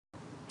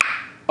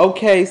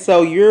Okay,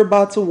 so you're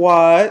about to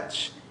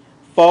watch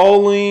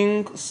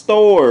Falling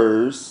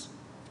Stars.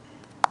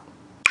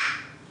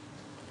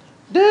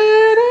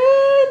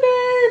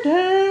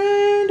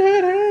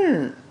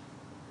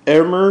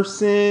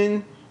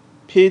 Emerson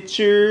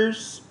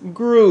Pictures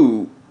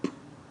Group.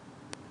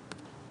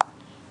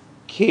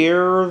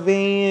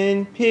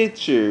 Caravan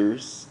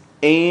Pictures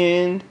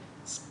and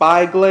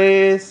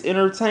Spyglass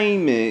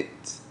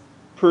Entertainment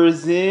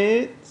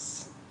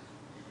presents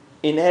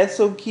in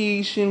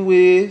association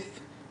with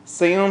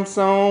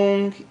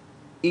Samsung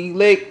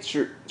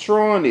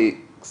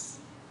Electronics.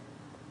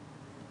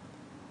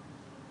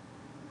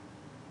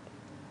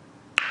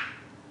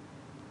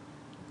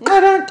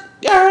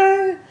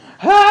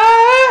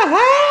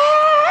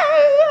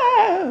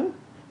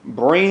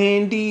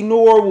 Brandy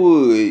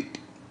Norwood.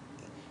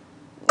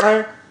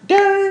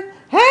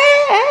 Hey,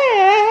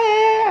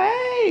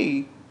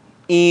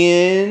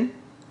 in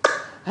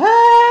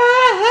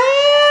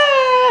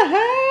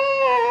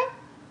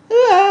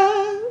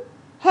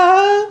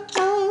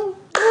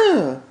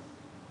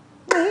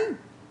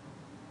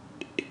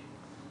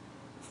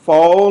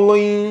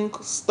Falling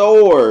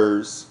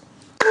Stars.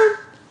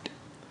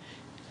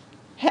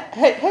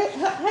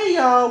 Hey,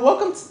 y'all!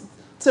 Welcome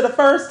to the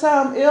first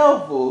time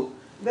ever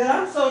that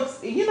I'm so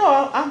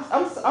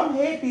I'm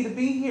happy to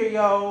be here,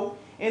 y'all,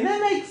 and that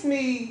makes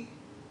me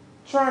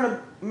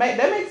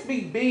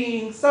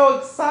being so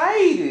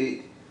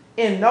excited,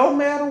 and no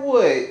matter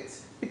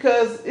what,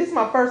 because it's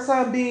my first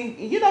time being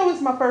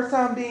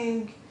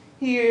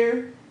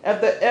here at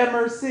the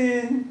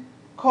Emerson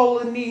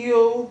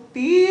Colonial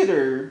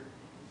Theater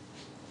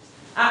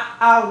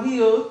out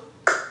here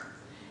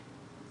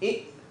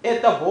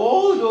at the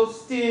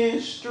Boylston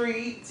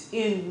Street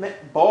in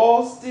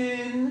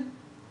Boston,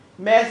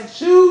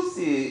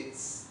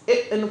 Massachusetts.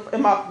 This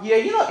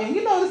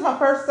is my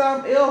first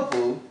time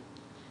ever.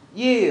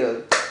 Yeah.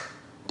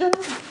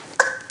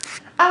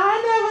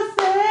 I never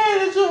said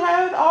that you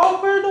haven't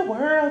offered the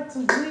world to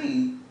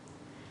me.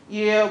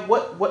 Yeah,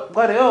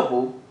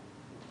 whatever.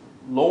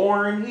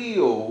 Lauryn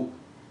Hill.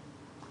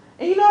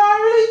 And I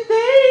really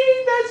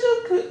think that you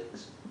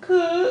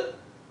could.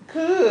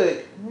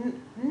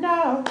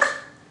 No.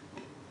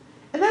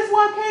 And that's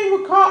why I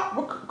can't call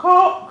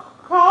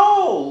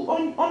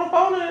on the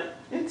phone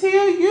and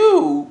tell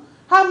you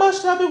how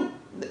much I've been,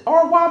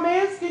 or why I'm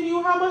asking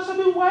you how much I've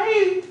been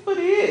waiting for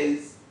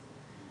this.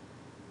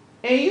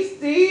 And you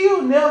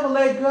still never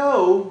let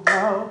go,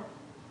 no.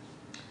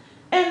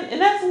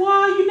 And that's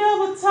why you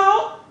never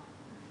talk.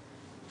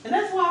 And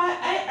that's why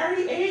I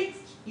already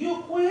asked you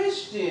a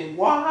question.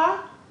 Why?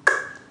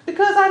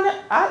 Because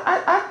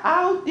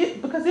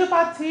because if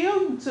I tell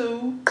you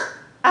to,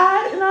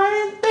 I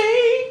didn't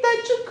think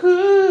that you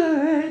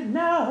could,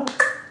 no.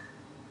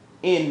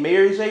 And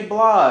Mary J.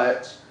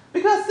 Blige.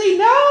 Because see,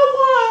 no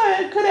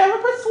one could ever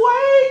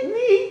persuade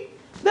me.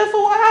 That's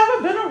why I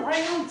haven't been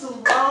around too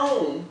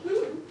long.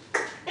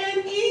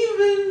 And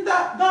even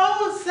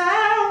though it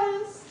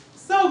sounds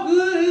so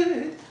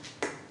good,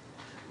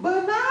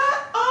 but not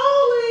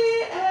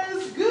only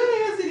as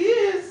good as it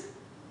is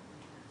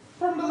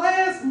from the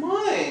last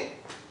month,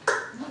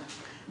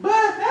 but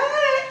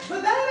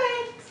that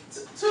ain't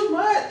too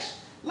much.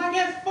 Like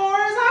as far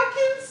as I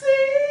can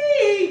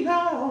see,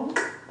 no.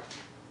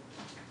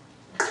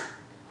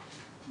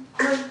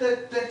 To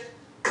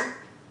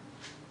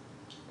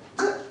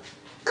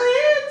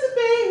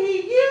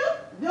be you.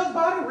 Just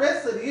by the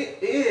rest of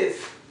it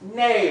is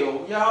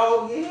nail,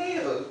 y'all.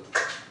 Yeah.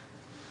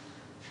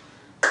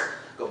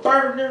 Go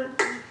burn them.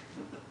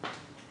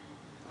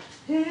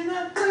 And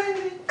I'm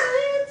planning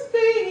to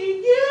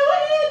be you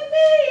and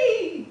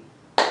me.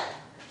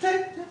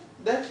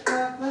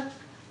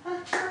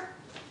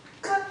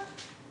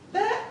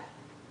 That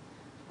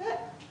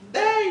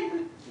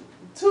ain't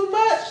too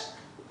much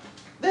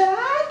that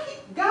I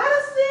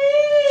gotta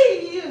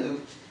see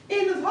you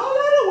in this whole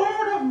other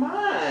world of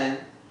mine.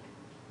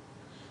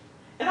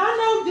 And I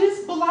know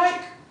this, but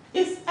like,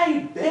 it's a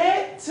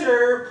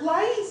better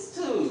place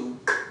to.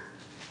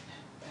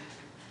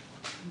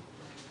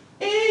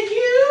 It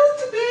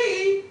used to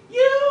be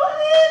you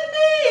and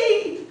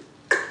me.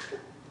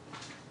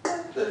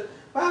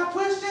 By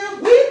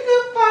question, we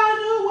could find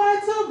a way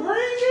to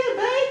bring it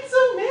back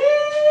to me.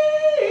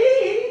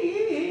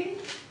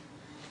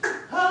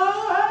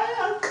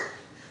 Oh,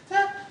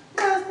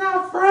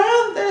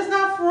 that's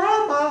not from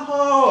my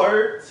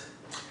heart.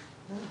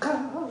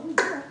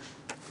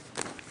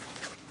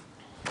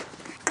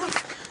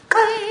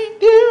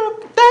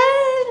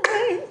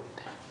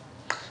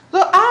 So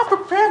I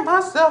prepare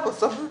myself for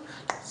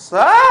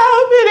so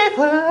many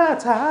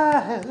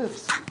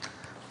times.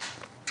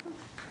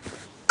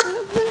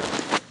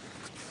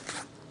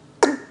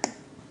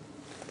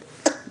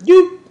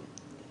 You,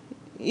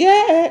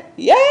 yeah.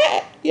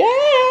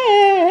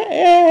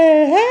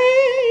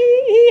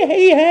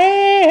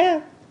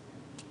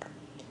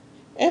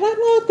 And I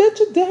know that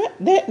you're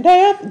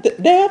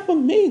there for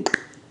me.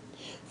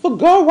 For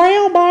go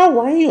round by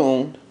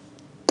round.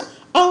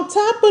 On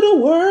top of the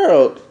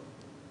world.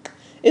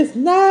 It's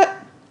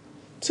not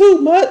too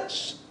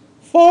much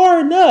far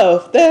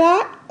enough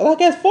that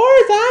as far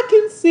as I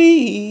can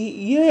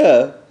see,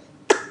 yeah.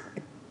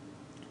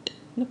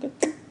 Okay.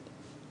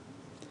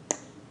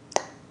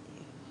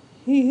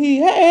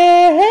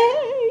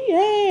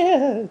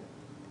 Yeah.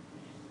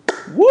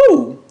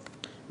 Woo.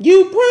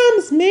 You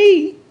promised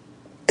me.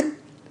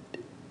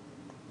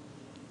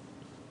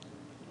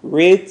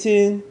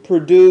 Written,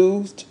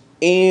 produced,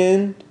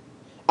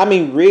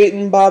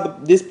 written by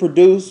this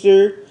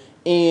producer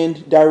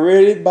and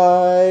directed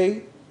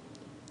by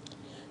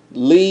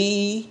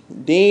Lee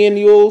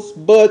Daniels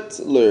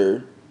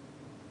Butler.